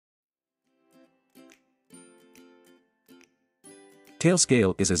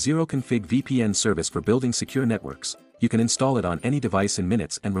Tailscale is a zero-config VPN service for building secure networks. You can install it on any device in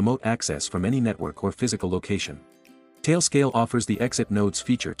minutes and remote access from any network or physical location. Tailscale offers the exit nodes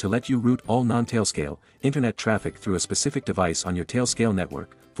feature to let you route all non-Tailscale internet traffic through a specific device on your Tailscale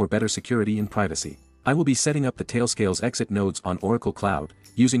network, for better security and privacy. I will be setting up the Tailscale's exit nodes on Oracle Cloud,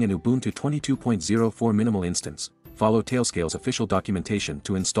 using an Ubuntu 22.04 minimal instance. Follow Tailscale's official documentation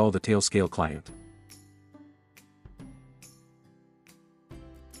to install the Tailscale client.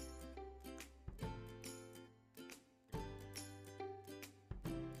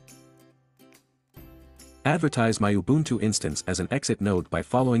 Advertise my Ubuntu instance as an exit node by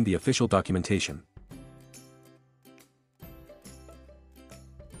following the official documentation.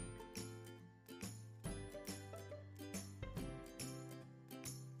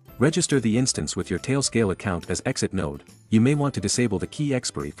 Register the instance with your Tailscale account as exit node. You may want to disable the key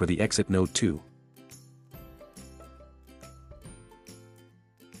expiry for the exit node too.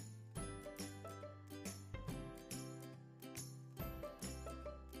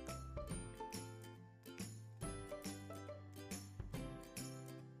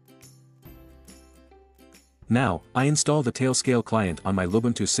 Now, I install the Tailscale client on my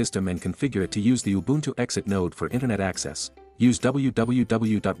Lubuntu system and configure it to use the Ubuntu exit node for internet access. Use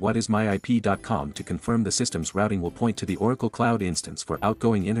www.whatismyip.com to confirm the system's routing will point to the Oracle Cloud instance for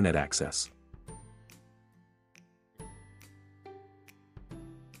outgoing internet access.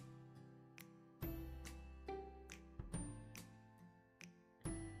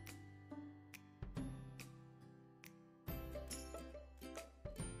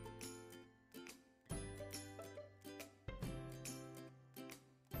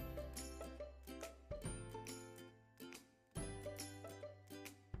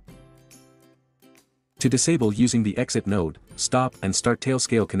 To disable using the exit node, stop and start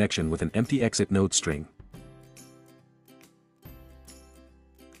Tailscale connection with an empty exit node string.